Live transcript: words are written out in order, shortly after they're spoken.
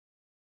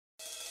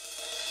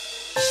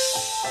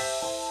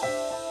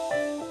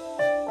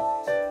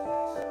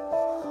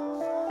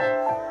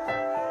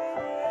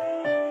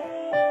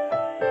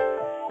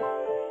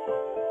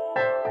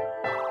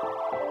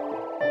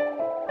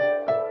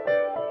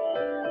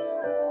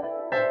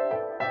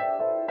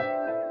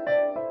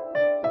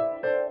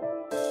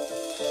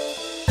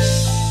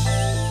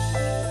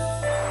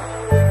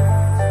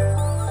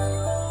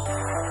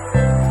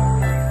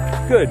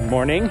Good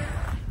morning.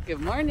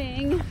 Good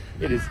morning.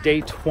 It is day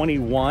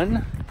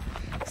 21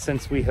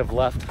 since we have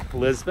left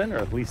Lisbon, or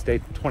at least day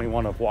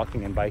 21 of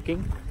walking and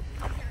biking.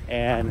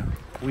 And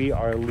we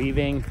are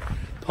leaving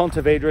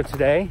Pontevedra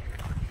today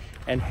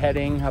and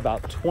heading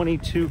about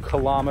 22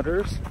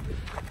 kilometers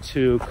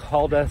to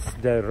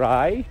Caldas de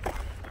Reis,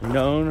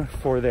 known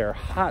for their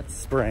hot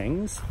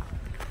springs.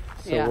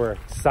 So we're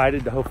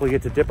excited to hopefully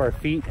get to dip our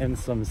feet in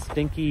some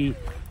stinky,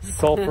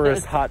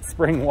 sulfurous hot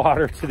spring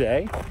water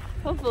today.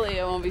 Hopefully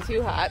it won't be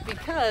too hot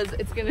because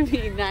it's going to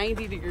be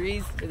 90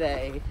 degrees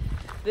today.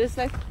 This,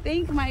 I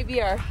think, might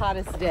be our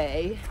hottest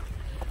day.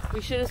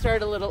 We should have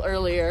started a little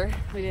earlier.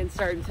 We didn't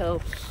start until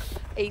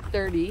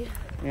 8:30.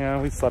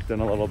 Yeah, we slept in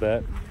a little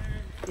bit.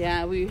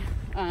 Yeah,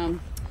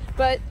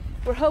 but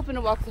we're hoping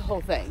to walk the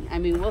whole thing. I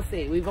mean, we'll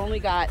see. We've only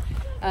got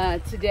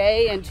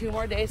today and 2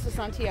 more days to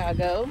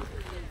Santiago.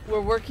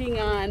 We're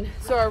working on,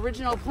 so our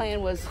original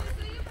plan was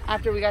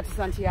after we got to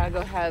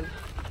Santiago, have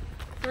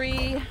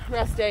 3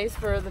 rest days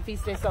for the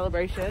feast day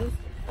celebrations,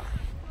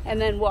 and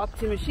then walk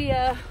to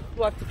Mexia,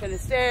 walk to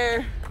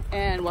Finisterre,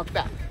 and walk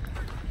back.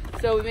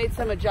 So we made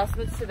some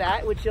adjustments to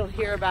that, which you'll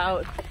hear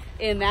about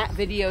in that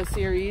video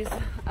series.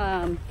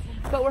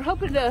 But we're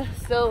hoping to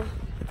still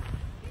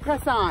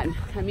press on.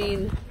 I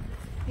mean,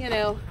 you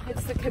know,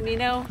 it's the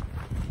Camino,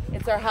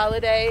 it's our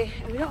holiday,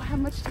 and we don't have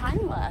much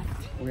time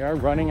left. We are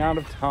running out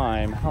of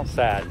time. How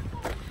sad.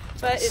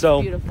 But it's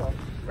beautiful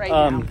right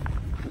now.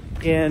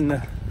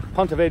 In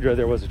Pontevedra,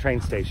 there was a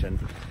train station,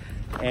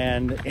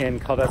 and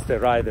in Caldas de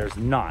Reis, there's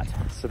not.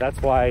 So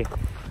that's why,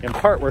 in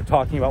part, we're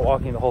talking about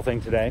walking the whole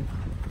thing today.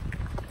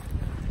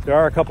 There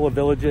are a couple of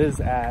villages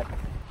at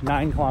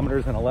 9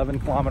 kilometers and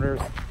 11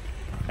 kilometers,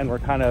 and we're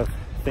kind of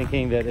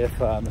thinking that if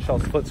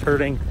Michelle's foot's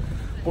hurting,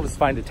 we'll just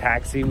find a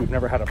taxi. We've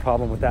never had a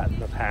problem with that in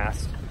the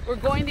past. We're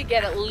going to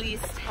get at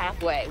least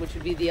halfway, which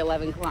would be the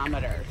 11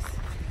 kilometers.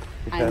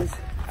 Because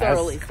I'm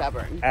thoroughly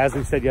stubborn. As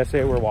we said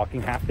yesterday, we're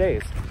walking half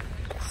days.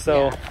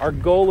 So our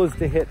goal is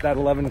to hit that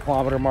 11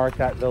 kilometer mark,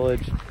 that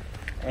village,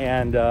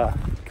 and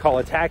call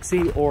a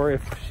taxi, or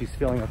if she's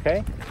feeling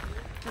okay,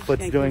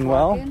 foot's doing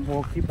well,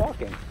 we'll keep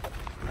walking.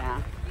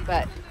 Yeah,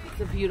 but it's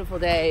a beautiful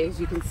day, as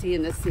you can see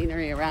in the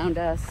scenery around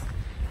us.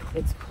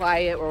 It's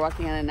quiet. We're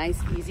walking on a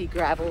nice, easy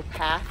gravel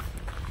path,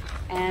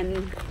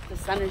 and the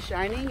sun is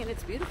shining, and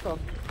it's beautiful.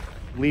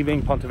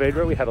 Leaving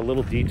Pontevedra, we had a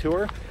little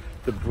detour.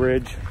 The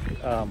bridge,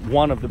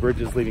 one of the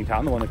bridges leaving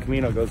town, the one that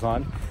Camino goes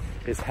on,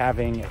 is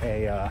having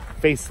a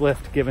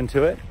facelift given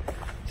to it.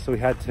 So we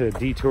had to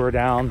detour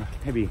down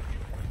maybe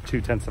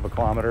 0.2 of a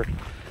kilometer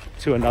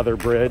to another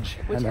bridge,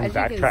 and then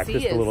backtrack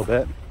just a little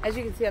bit. As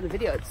you can see on the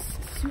video, it's a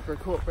super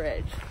cool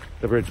bridge.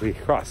 The bridge we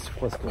crossed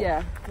was cool.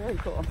 Yeah, very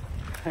cool.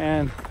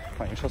 And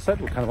like Michelle said,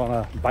 we're kind of on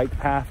a bike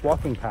path,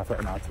 walking path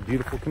right now. It's a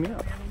beautiful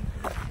Camino.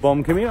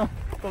 Bom Camino.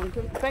 Buen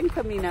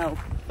Camino.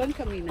 Buen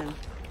Camino.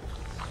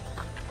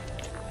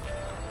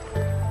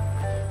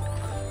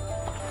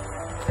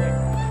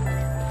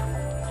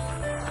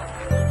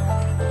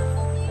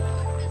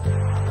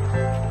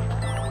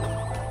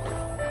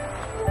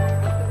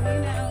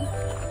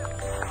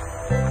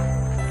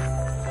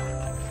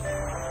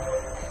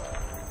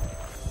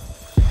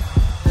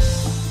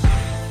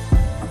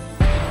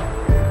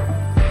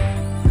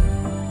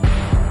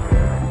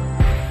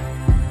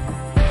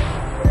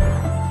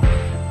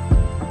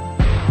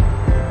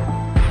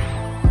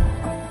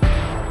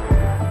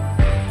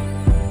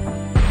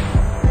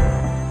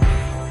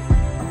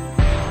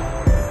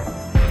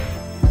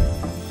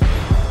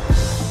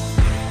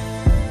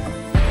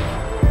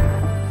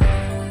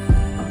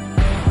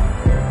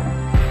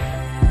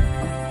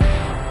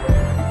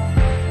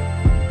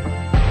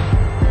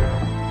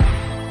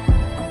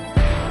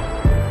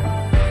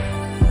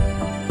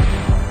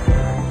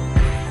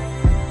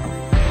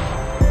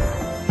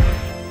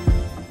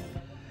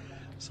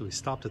 So we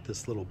stopped at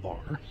this little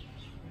bar.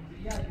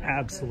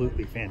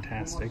 Absolutely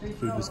fantastic. The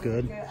food was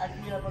good.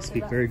 They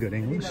speak very good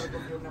English.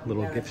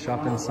 Little gift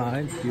shop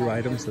inside, a few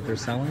items that they're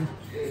selling,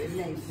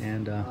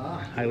 and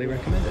I highly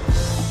recommend it.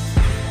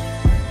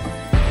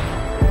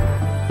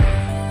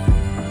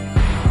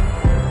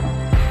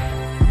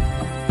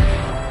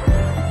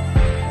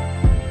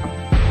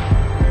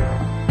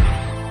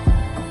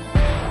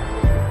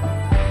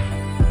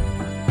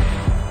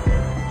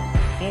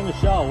 Hey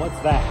Michelle, what's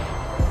that?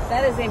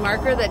 That is a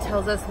marker that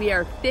tells us we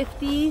are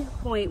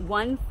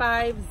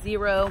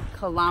 50.150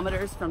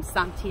 kilometers from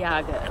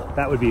Santiago.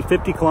 That would be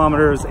 50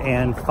 kilometers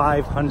and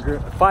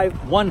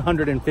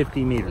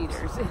 150 meters.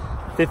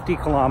 50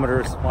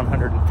 kilometers,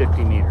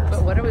 150 meters.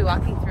 But what are we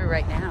walking through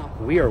right now?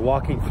 We are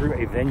walking through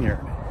a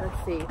vineyard.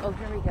 Let's see. Oh,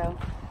 here we go.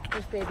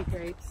 There's baby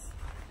grapes.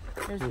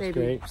 There's baby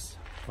grapes.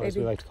 Or as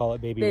we like to call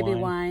it, baby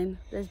wine.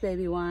 There's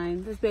baby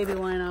wine. There's baby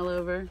wine all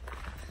over.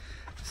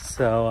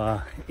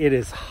 So it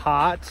is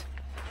hot.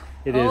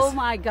 Oh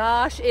my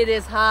gosh, it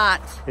is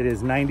hot. It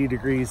is 90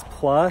 degrees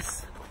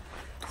plus.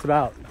 It's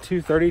about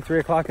 2:30, 3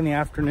 o'clock in the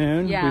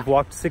afternoon. Yeah. We've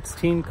walked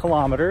 16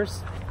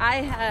 kilometers.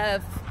 My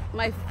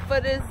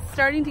foot is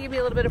starting to give me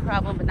a little bit of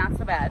problem, but not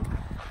so bad.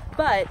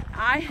 But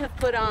I have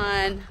put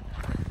on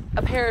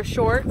a pair of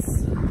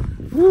shorts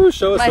Ooh,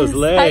 show us my those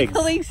legs.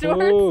 cycling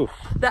shorts. Ooh.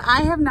 That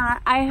I have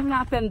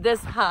not been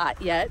this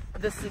hot yet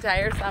this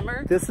entire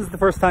summer. This is the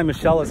first time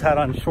Michelle has had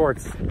on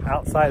shorts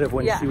outside of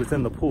when she was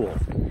in the pool.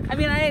 I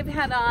mean, I've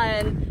had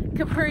on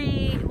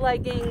capri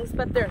leggings,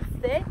 but they're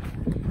thick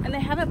and they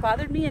haven't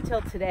bothered me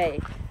until today.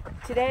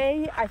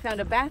 Today I found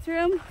a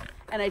bathroom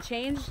and I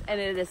changed and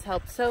it has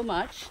helped so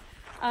much.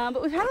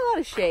 But we've had a lot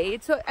of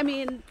shade. So, I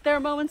mean, there are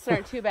moments that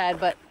aren't too bad,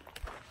 but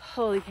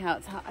holy cow,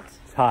 it's hot.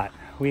 It's hot.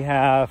 We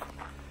have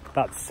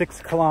about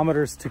 6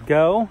 kilometers to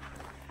go.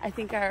 I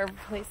think our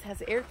place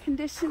has air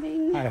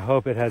conditioning. I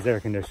hope it has air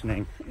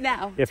conditioning.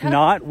 Now, if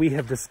not, we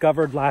have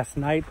discovered last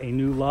night a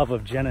new love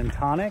of gin and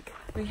tonic.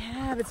 We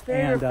have. It's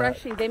very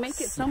refreshing. They make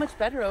it so much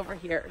better over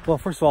here. Well,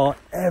 first of all,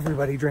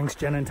 everybody drinks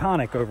gin and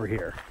tonic over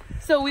here.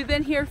 So we've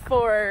been here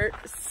for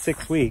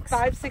 6 weeks.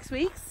 6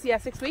 weeks. Yeah,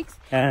 6 weeks.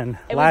 And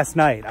last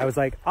night I was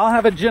like, I'll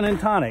have a gin and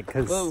tonic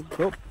because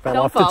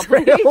fell off the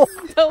trail.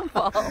 Please. Don't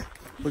fall.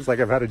 Looks like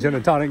I've had a gin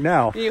and tonic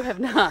now. You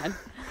have not.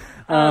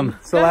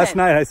 So last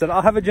night I said,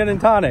 I'll have a gin and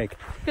tonic.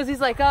 Because he's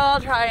like, oh, I'll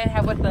try and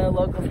have what the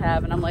locals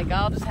have. And I'm like,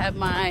 I'll just have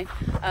my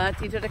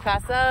Tito de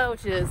Casa,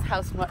 which is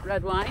house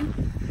red wine.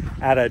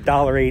 At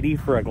 $1.80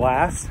 for a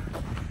glass.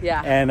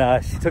 Yeah.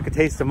 And she took a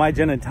taste of my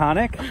gin and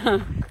tonic.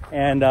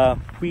 And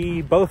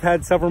we both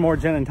had several more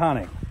gin and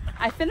tonic.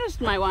 I finished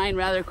my wine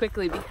rather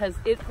quickly because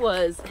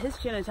his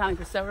gin and tonic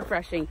was so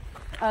refreshing.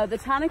 The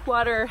tonic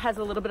water has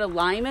a little bit of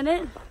lime in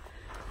it.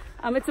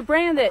 It's a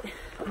brand that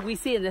we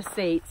see in the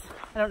States.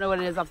 I don't know what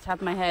it is off the top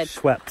of my head.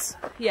 Schweppes.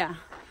 Yeah.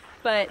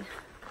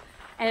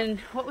 And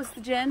what was the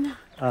gin?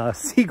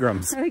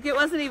 Seagram's. I think it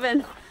wasn't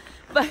even,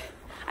 but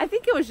I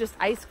think it was just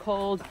ice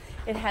cold.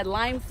 It had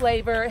lime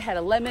flavor, it had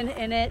a lemon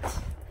in it,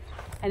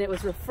 and it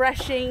was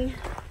refreshing.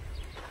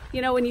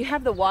 You know, when you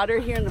have the water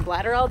here in the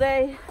bladder all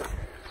day,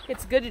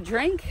 it's good to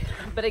drink,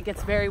 but it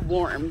gets very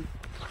warm.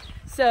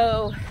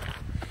 So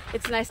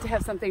it's nice to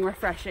have something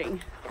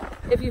refreshing.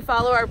 If you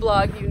follow our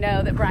blog, you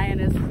know that Brian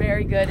is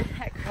very good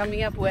at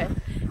coming up with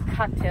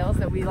cocktails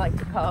that we like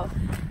to call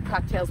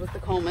cocktails with the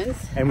Colemans.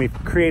 And we've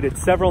created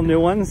several new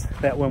ones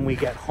that when we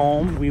get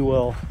home, we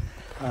will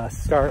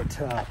start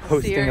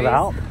posting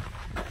about.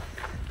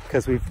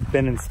 Because we've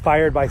been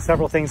inspired by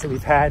several things that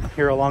we've had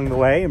here along the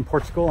way in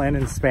Portugal and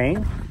in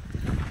Spain.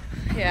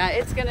 Yeah,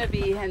 it's gonna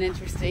be an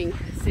interesting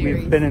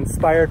series. We've been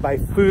inspired by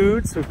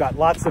foods. We've got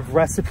lots of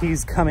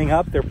recipes coming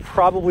up. There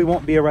probably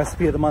won't be a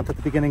recipe of the month at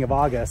the beginning of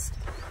August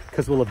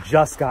because we'll have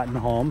just gotten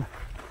home.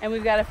 And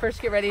we've got to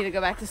first get ready to go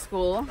back to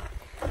school.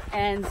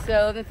 And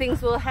so the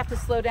things will have to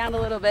slow down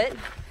a little bit.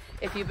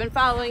 If you've been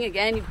following,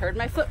 again, you've heard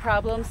my foot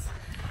problems.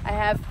 I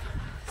have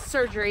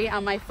surgery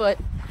on my foot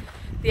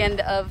at the end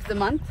of the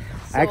month.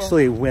 So,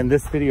 actually, when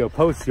this video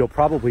posts, you'll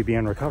probably be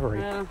in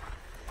recovery.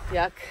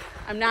 Yuck.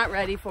 I'm not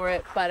ready for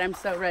it, but I'm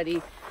so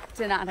ready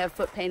to not have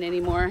foot pain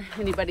anymore.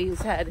 Anybody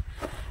who's had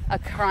a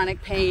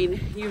chronic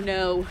pain, you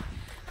know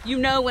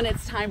when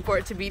it's time for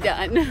it to be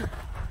done.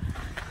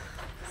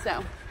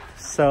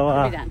 So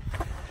I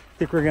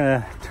think we're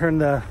gonna turn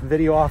the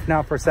video off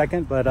now for a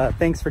second, but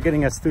thanks for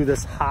getting us through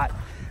this hot,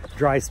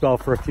 dry spell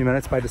for a few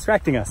minutes by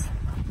distracting us.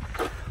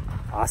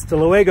 Hasta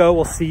luego.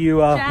 We'll see you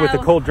with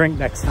a cold drink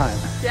next time.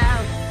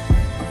 Ciao.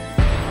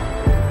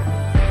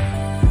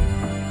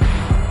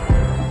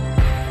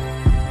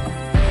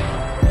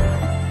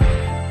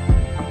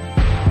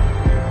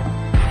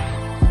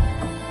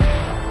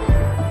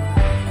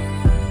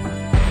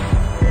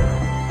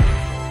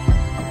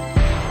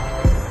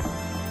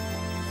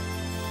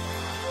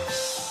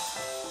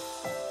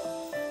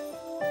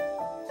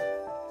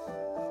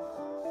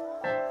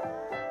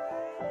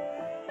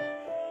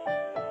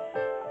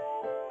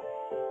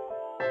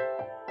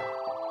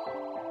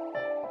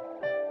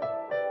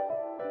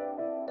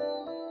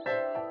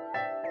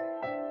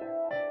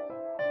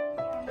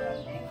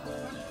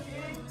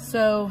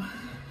 So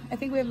I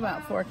think we have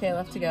about 4K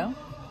left to go.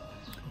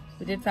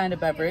 We did find a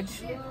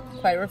beverage,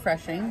 quite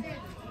refreshing.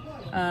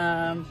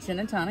 Gin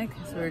and tonic,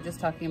 as we were just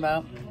talking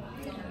about.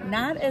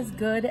 Not as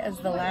good as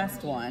the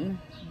last one.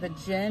 The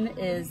gin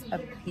is a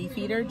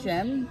Beefeater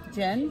gin,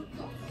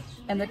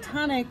 and the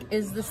tonic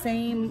is the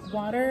same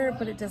water,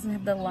 but it doesn't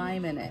have the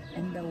lime in it,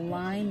 and the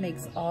lime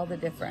makes all the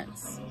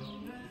difference.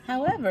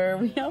 However,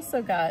 we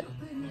also got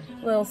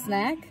a little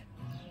snack,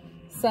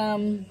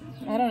 some,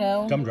 I don't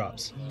know.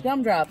 Gumdrops.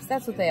 Gumdrops,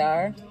 that's what they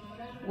are.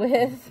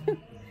 With,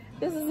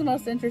 this is the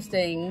most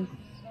interesting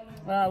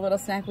little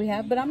snack we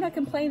have, but I'm not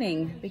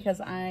complaining because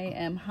I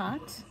am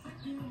hot,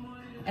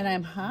 and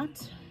I'm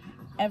hot.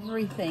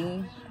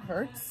 Everything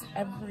hurts,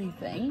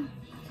 everything.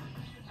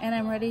 And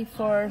I'm ready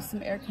for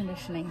some air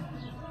conditioning.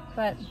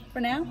 But for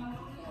now,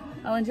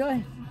 I'll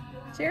enjoy.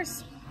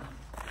 Cheers.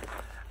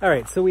 All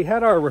right, so we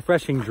had our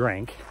refreshing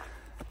drink.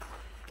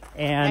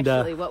 And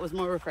actually, what was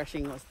more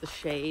refreshing was the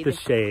shade. The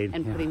shade.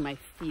 And putting my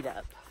feet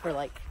up for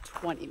like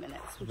 20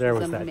 minutes, which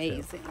was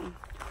amazing.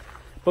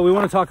 But we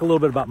want to talk a little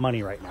bit about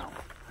money right now.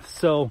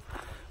 So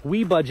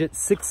we budget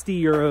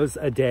 60 euros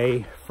a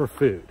day for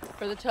food.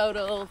 For the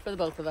total, for the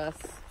both of us.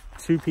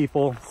 2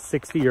 people,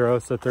 60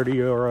 euros, so 30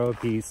 euro a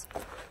piece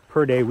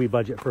per day we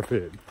budget for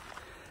food.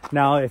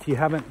 Now, if you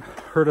haven't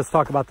heard us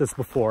talk about this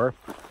before,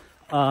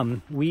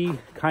 we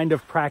kind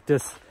of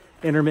practice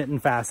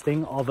intermittent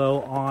fasting,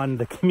 although on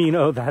the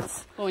Camino,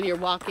 that's when you're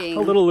walking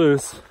a little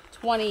loose.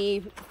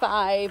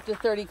 25 to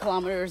 30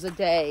 kilometers a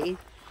day,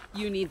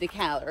 you need the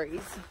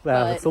calories.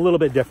 It's a little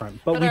bit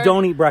different, but we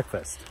don't eat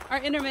breakfast.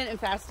 Our intermittent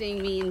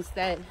fasting means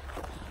that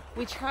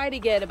we try to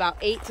get about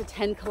 8 to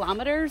 10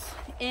 kilometers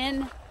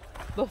in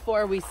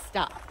before we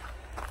stop.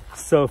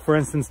 So for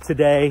instance,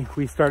 today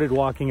we started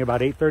walking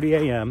about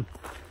 8:30 a.m.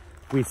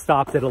 We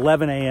stopped at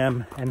 11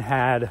 a.m. and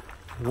had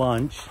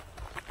lunch,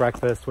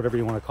 breakfast, whatever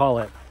you want to call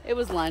it. It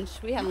was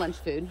lunch. We had lunch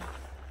food.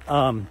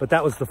 But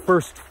that was the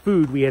first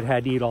food we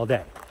had to eat all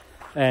day.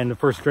 And the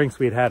first drinks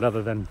we had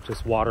other than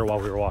just water while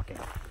we were walking.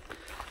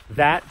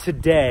 That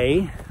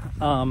today,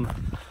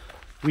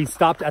 we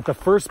stopped at the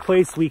first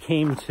place we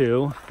came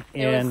to.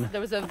 There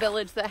was a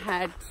village that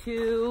had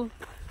 2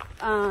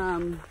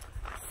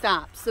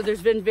 stops. So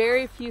there's been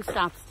very few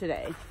stops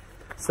today.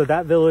 So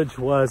that village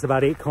was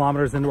about 8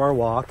 kilometers into our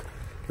walk.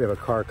 We have a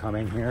car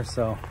coming here.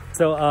 So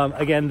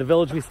again, the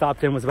village we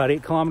stopped in was about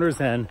 8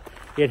 kilometers in.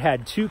 It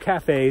had 2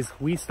 cafes.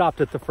 We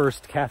stopped at the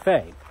first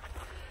cafe.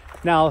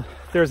 Now,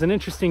 there's an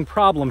interesting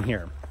problem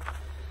here.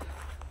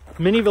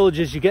 Many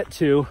villages you get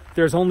to,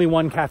 there's only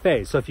one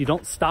cafe. So if you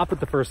don't stop at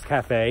the first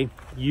cafe,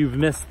 you've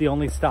missed the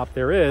only stop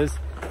there is,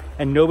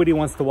 and nobody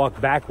wants to walk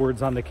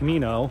backwards on the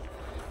Camino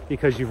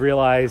because you've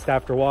realized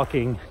after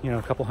walking,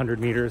 a couple hundred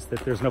meters that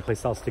there's no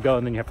place else to go,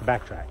 and then you have to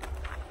backtrack.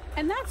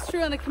 And that's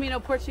true on the Camino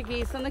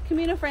Portugues. On the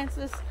Camino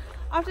Francis,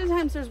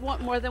 oftentimes there's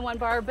more than one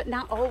bar, but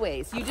not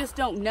always. You just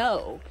don't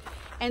know.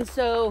 And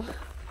so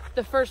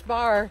the first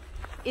bar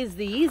is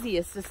the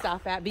easiest to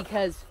stop at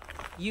because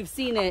you've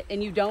seen it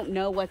and you don't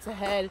know what's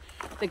ahead.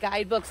 The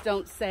guidebooks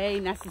don't say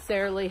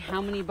necessarily how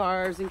many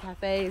bars and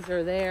cafes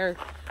are there.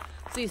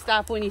 So you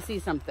stop when you see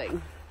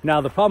something.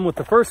 Now, the problem with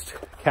the first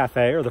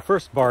cafe or the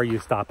first bar you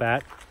stop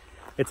at,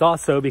 it's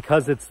also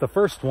because it's the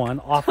first one,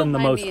 often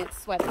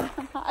It's sweating.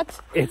 I'm hot.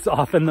 It's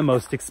often the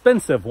most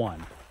expensive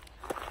one.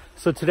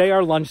 So today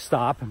our lunch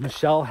stop,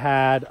 Michelle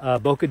had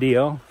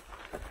bocadillo.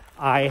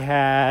 I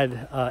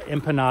had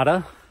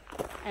empanada.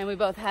 And we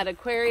both had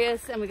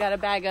Aquarius, and we got a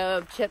bag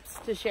of chips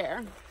to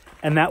share.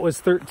 And that was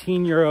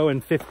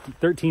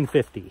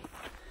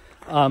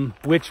 $13.50,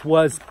 which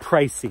was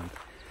pricey.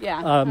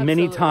 Yeah,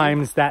 many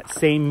times that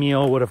same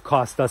meal would have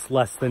cost us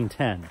less than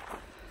 10.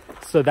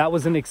 So that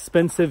was an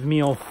expensive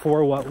meal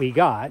for what we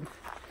got.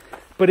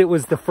 But it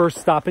was the first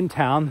stop in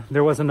town.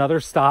 There was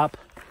another stop,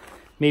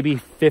 maybe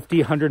 50,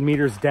 100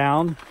 meters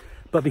down.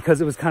 But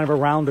because it was kind of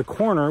around a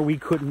corner, we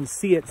couldn't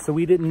see it, so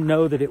we didn't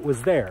know that it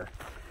was there.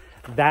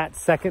 That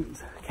second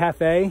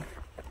cafe,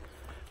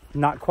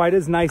 not quite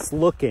as nice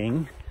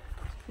looking.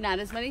 Not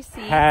as many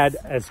seats. Had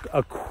as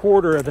a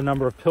quarter of the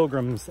number of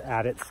pilgrims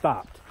at it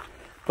stopped.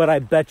 But I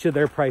bet you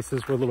their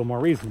prices were a little more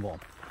reasonable.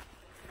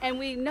 And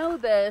we know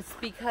this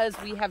because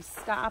we have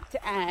stopped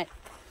at,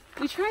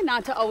 we try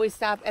not to always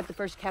stop at the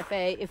first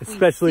cafe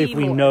especially if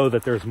we know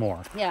that there's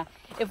more. Yeah,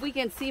 if we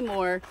can see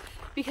more.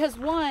 Because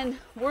 1,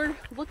 we're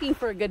looking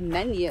for a good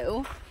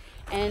menu,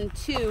 and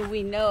 2,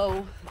 we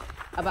know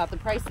about the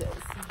prices.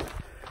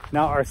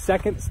 Now, our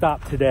second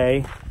stop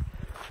today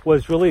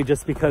was really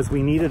just because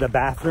we needed a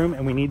bathroom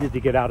and we needed to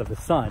get out of the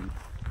sun.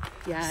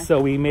 Yeah.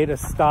 So we made a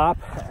stop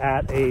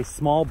at a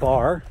small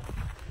bar,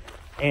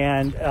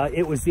 and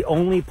it was the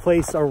only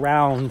place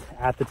around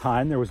at the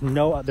time. There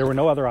were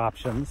no other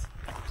options.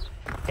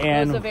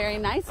 And it was a very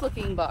nice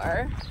looking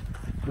bar.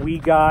 We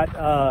got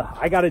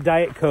I got a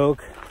Diet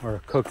Coke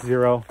or Coke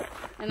Zero.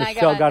 And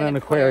Michelle got an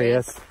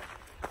Aquarius.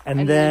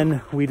 And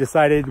then we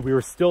decided we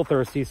were still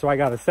thirsty, so I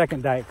got a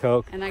second Diet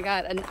Coke. And I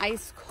got an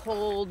ice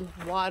cold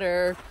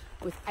water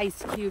with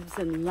ice cubes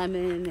and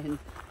lemon and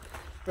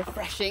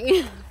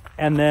refreshing.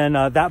 And then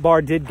that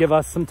bar did give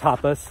us some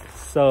tapas.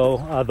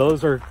 So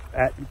those are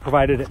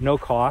provided at no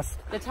cost.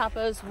 The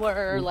tapas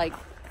were like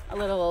a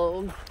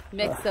little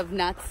mix of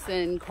nuts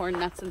and corn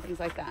nuts and things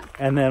like that.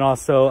 And then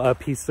also a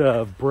piece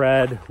of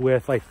bread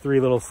with like 3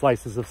 little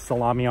slices of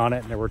salami on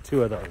it. And there were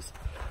 2 of those.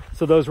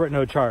 So those were at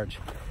no charge.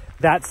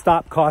 That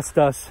stop cost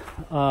us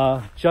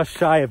just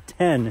shy of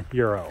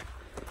 €10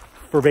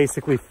 for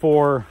basically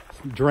 4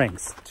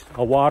 drinks,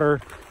 a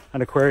water,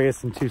 an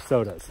Aquarius, and 2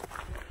 sodas.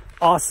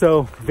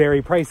 Also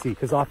very pricey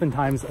because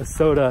oftentimes a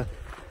soda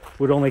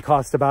would only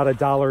cost about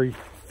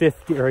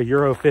 $1.50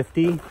 or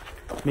 €1.50,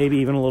 maybe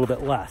even a little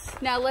bit less.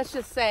 Now let's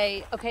just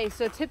say, okay,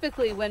 so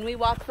typically when we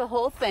walk the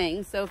whole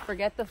thing, so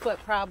forget the foot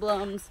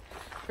problems,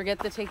 forget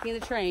the taking the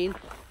train,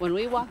 when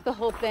we walk the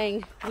whole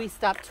thing, we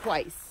stop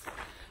twice.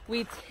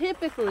 We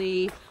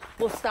typically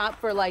will stop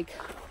for like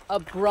a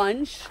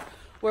brunch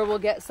where we'll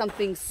get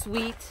something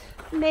sweet,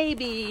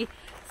 maybe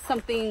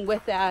something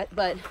with that,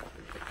 but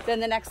then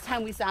the next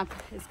time we stop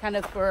is kind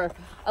of for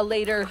a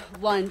later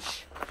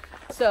lunch.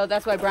 So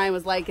that's why Brian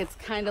was like, it's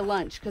kind of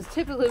lunch, because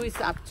typically we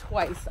stop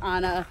twice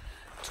on a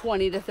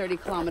 20 to 30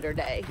 kilometer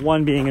day.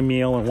 One being a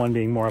meal and one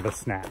being more of a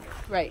snack.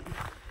 Right.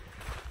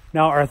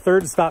 Now our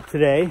third stop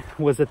today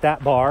was at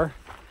that bar.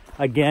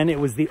 Again, it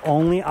was the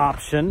only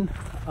option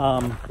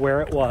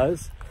where it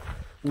was.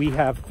 We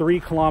have 3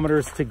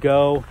 kilometers to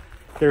go.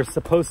 There's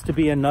supposed to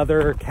be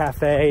another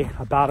cafe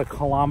about 1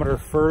 kilometer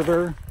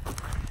further.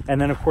 And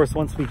then of course,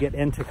 once we get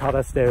into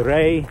Caldas de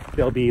Reis,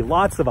 there'll be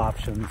lots of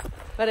options.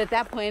 But at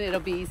that point, it'll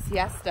be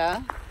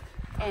siesta.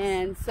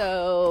 And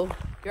so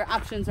your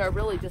options are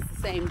really just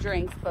the same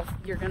drinks, but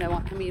you're gonna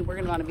want, I mean, we're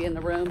gonna wanna be in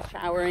the room,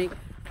 showering,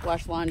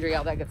 wash laundry,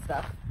 all that good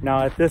stuff.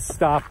 Now at this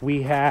stop,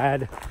 we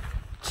had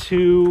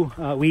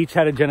 2, we each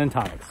had a gin and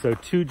tonic. So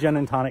 2 gin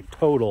and tonic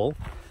total.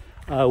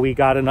 We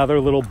got another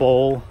little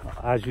bowl,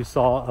 as you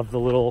saw, of the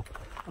little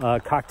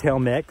cocktail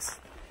mix.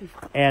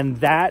 And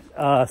that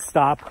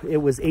stop, it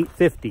was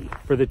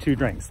 $8.50 for the 2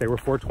 drinks. They were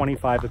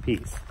 $4.25 a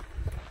piece.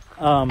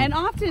 And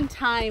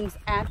oftentimes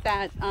at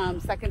that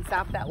second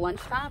stop, that lunch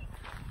stop,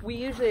 we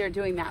usually are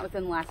doing that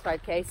within the last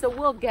 5K. So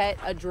we'll get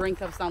a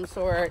drink of some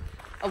sort,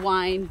 a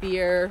wine,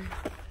 beer,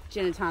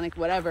 gin and tonic,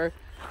 whatever.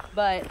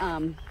 But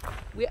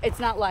it's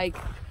not like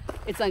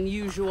it's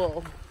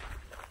unusual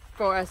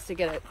for us to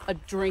get a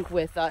drink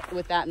with that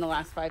in the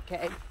last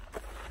 5K.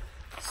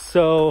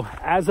 So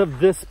as of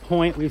this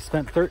point, we've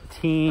spent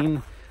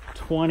 13,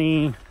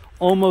 20,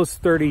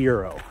 almost 30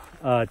 euro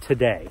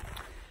today.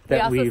 We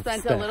also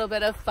spent a little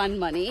bit of fun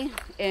money,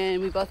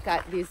 and we both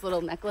got these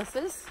little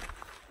necklaces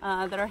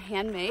that are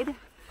handmade.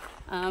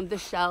 The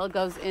shell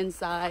goes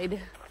inside.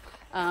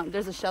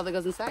 There's a shell that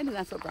goes inside, and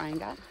that's what Brian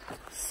got.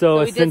 So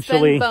we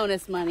essentially, did spend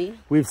bonus money.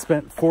 We've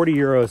spent 40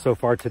 euros so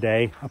far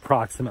today,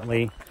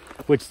 approximately,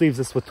 which leaves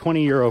us with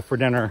 20 euro for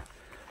dinner,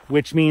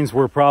 which means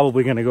we're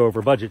probably going to go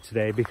over budget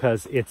today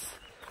because it's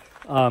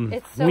so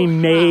we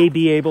may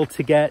be able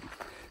to get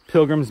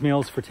pilgrim's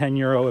meals for 10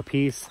 euro a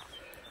piece.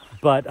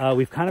 But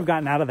we've kind of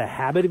gotten out of the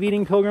habit of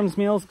eating pilgrim's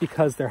meals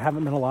because there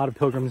haven't been a lot of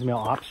pilgrim's meal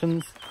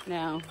options.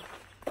 No.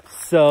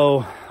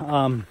 So,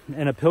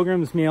 and a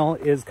pilgrim's meal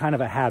is kind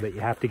of a habit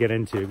you have to get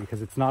into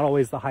because it's not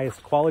always the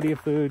highest quality of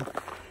food.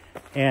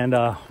 And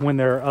when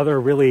there are other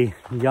really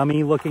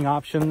yummy looking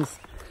options,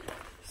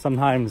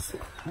 sometimes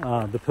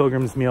the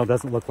pilgrim's meal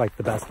doesn't look like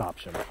the best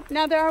option.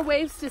 Now, there are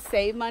ways to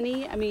save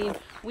money. I mean,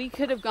 we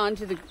could have gone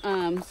to the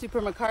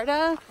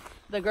supermercado,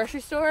 the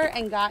grocery store,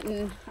 and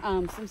gotten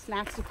some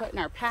snacks to put in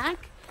our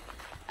pack.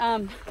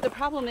 The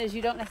problem is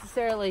you don't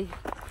necessarily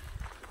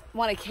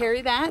want to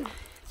carry that.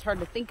 It's hard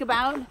to think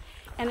about,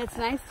 and it's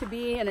nice to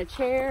be in a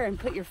chair and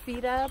put your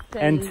feet up.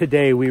 And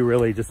today we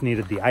really just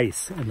needed the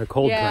ice and the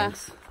cold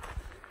drinks.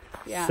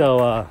 Yeah.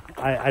 So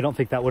I don't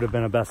think that would have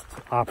been a best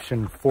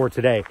option for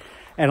today.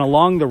 And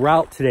along the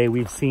route today,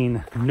 we've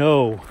seen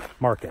no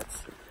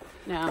markets.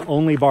 No.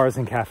 Only bars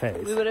and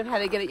cafes. We would have had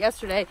to get it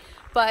yesterday.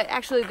 But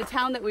actually, the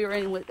town that we were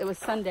in, it was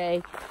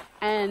Sunday,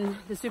 and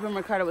the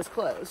supermercado was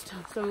closed.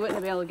 So we wouldn't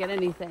have been able to get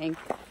anything.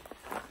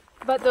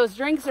 But those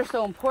drinks are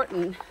so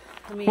important.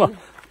 I mean... Well,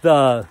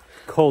 the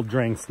cold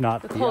drinks,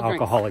 not the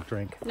alcoholic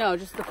drink. No,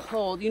 just the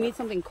cold. You need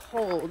something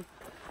cold.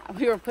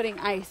 We were putting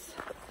ice,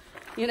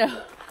 you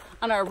know,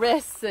 on our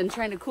wrists and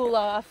trying to cool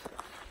off.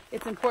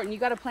 It's important. You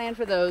got to plan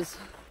for those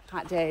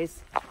hot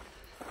days.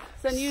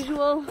 It's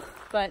unusual,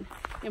 but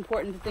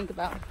important to think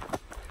about.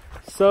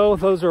 So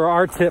those are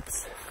our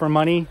tips for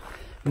money.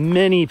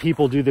 Many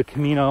people do the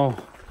Camino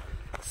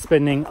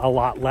spending a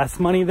lot less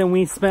money than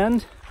we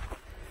spend.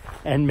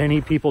 And many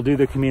people do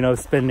the Camino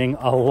spending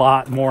a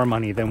lot more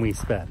money than we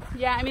spend.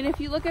 Yeah, I mean, if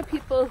you look at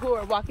people who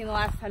are walking the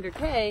last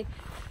 100K,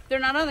 they're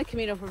not on the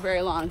Camino for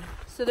very long.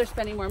 So they're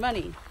spending more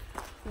money.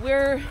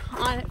 We're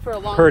on it for a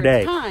longer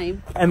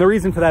time. And the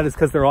reason for that is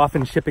because they're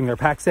often shipping their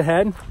packs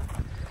ahead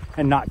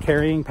and not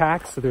carrying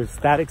packs. So there's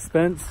that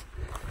expense.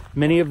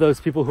 Many of those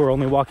people who are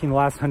only walking the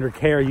last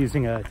 100K are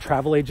using a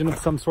travel agent of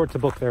some sort to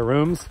book their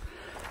rooms.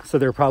 So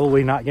they're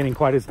probably not getting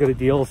quite as good of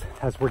deals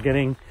as we're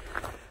getting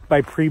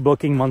by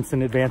pre-booking months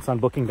in advance on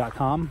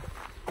booking.com.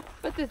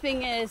 But the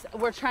thing is,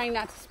 we're trying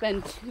not to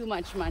spend too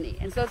much money.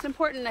 And so it's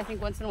important, I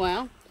think, once in a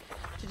while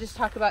to just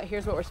talk about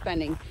here's what we're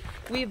spending.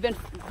 We've been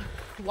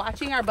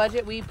watching our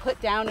budget. We put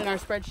down in our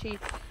spreadsheet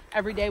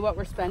every day what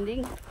we're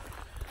spending.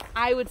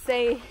 I would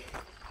say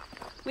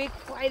we had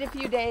quite a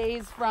few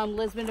days from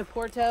Lisbon to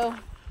Porto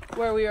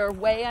where we are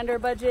way under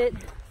budget.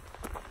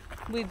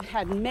 We've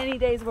had many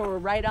days where we're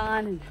right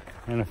on,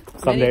 and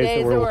some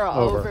days that we're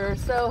over.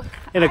 So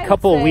in a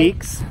couple of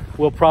weeks,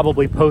 we'll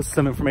probably post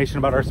some information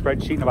about our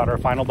spreadsheet and about our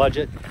final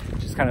budget,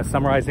 just kind of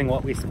summarizing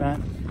what we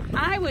spent.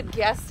 I would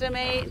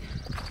guesstimate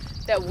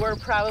that we're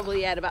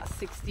probably at about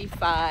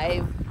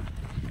 65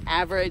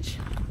 average,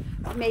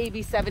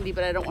 maybe 70,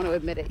 but I don't want to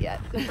admit it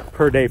yet.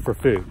 Per day for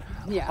food.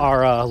 Yeah.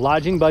 Our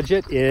lodging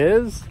budget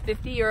is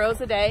 50 euros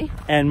a day.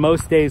 And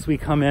most days we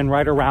come in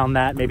right around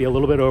that, maybe a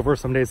little bit over,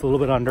 some days a little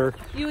bit under.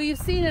 You've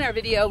seen in our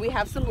video, we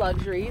have some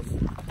luxuries,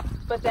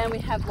 but then we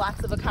have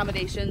lots of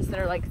accommodations that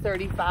are like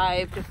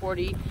 35 to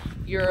 40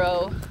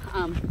 euro.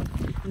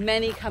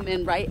 Many come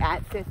in right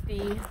at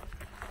 50.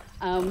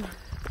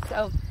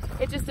 So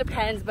it just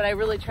depends, but I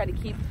really try to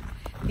keep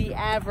the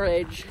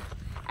average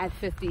at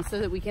 50 so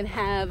that we can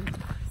have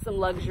some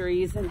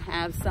luxuries and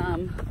have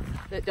some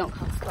that don't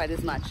cost quite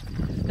as much.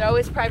 They're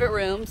always private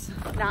rooms,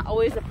 not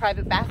always a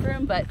private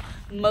bathroom, but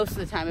most of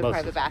the time a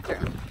private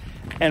bathroom.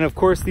 And of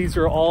course, these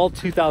are all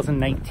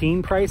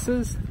 2019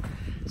 prices.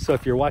 So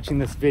if you're watching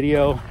this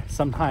video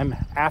sometime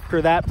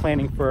after that,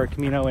 planning for a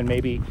Camino in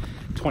maybe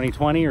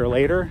 2020 or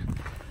later,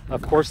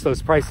 of course,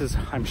 those prices,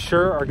 I'm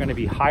sure, are going to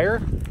be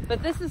higher.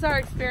 But this is our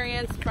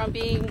experience from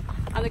being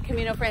on the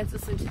Camino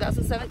Francis in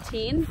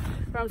 2017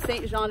 from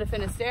Saint Jean de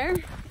Finisterre.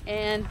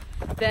 And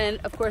then,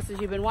 of course, as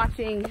you've been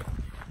watching,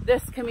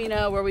 this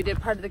Camino where we did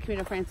part of the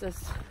Camino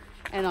Francis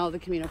and all the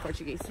Camino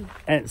Portugues.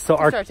 And so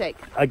our take.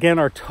 Again,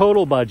 our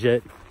total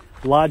budget,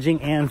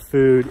 lodging and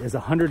food, is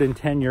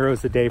 110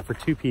 euros a day for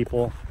 2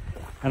 people.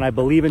 And I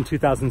believe in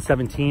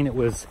 2017 it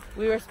was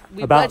we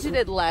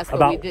budgeted less,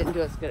 but we didn't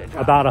do as good a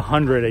job. About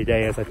 100 a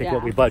day is I think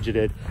what we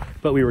budgeted,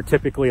 but we were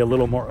typically a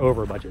little more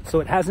over budget. So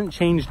it hasn't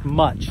changed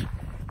much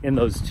in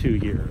those 2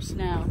 years.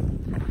 No.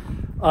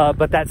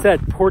 But that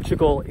said,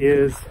 Portugal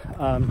is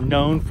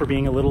known for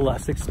being a little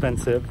less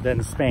expensive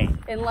than Spain.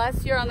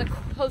 Unless you're on the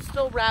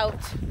coastal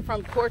route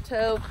from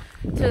Porto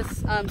to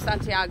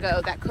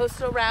Santiago. That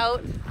coastal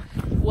route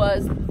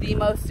was the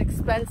most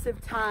expensive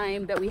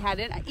time that we had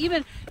in,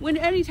 even when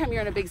anytime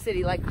you're in a big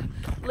city like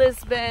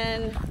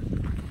Lisbon,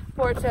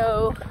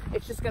 Porto,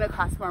 it's just going to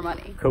cost more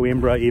money.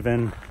 Coimbra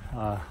even.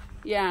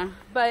 Yeah,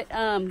 but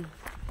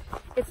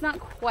it's not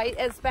quite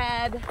as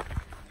bad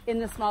in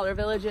the smaller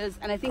villages,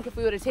 and I think if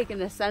we would have taken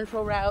the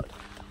central route,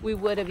 we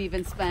would have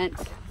even spent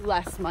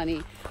less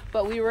money.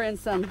 But we were in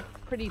some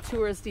pretty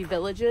touristy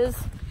villages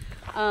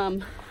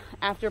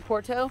after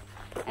Porto,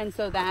 and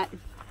so that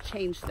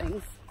changed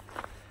things.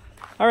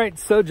 All right,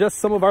 so just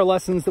some of our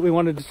lessons that we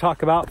wanted to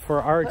talk about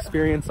for our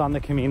experience on the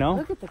Camino.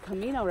 Look at the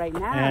Camino right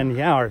now. And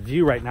yeah, our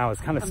view right now is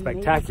kind of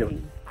spectacular.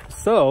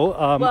 So,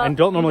 and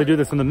don't normally do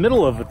this in the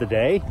middle of the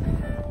day,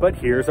 but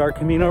here's our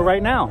Camino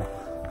right now.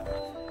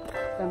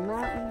 The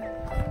mountain.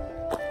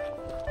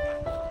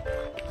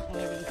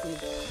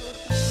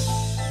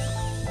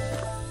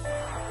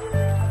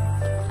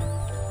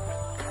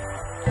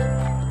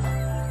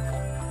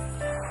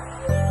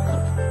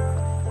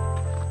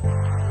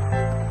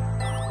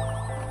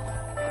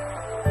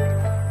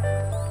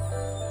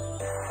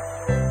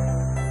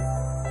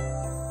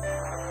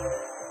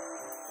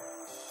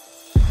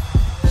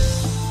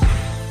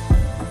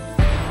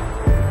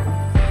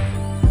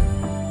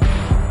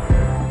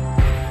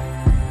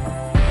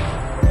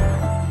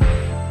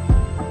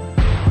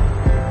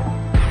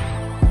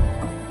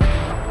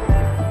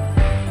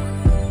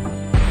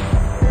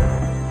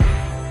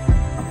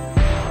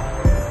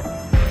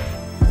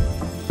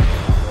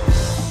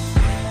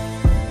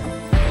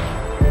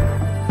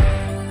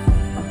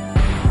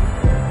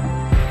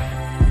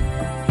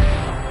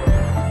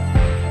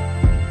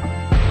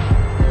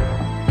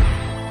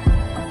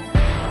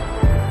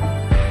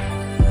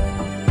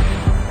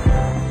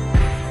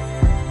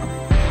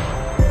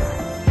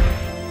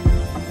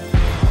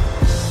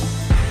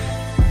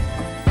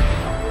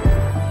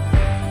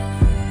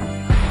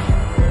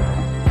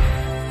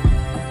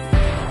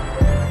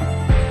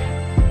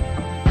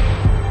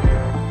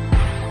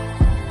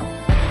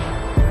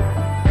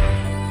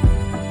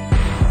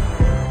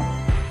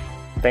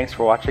 Thanks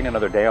for watching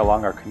another day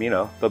along our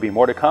Camino. There'll be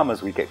more to come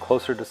as we get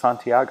closer to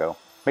Santiago.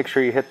 Make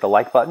sure you hit the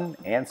like button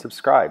and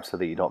subscribe so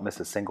that you don't miss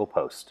a single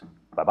post.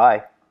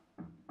 Bye-bye.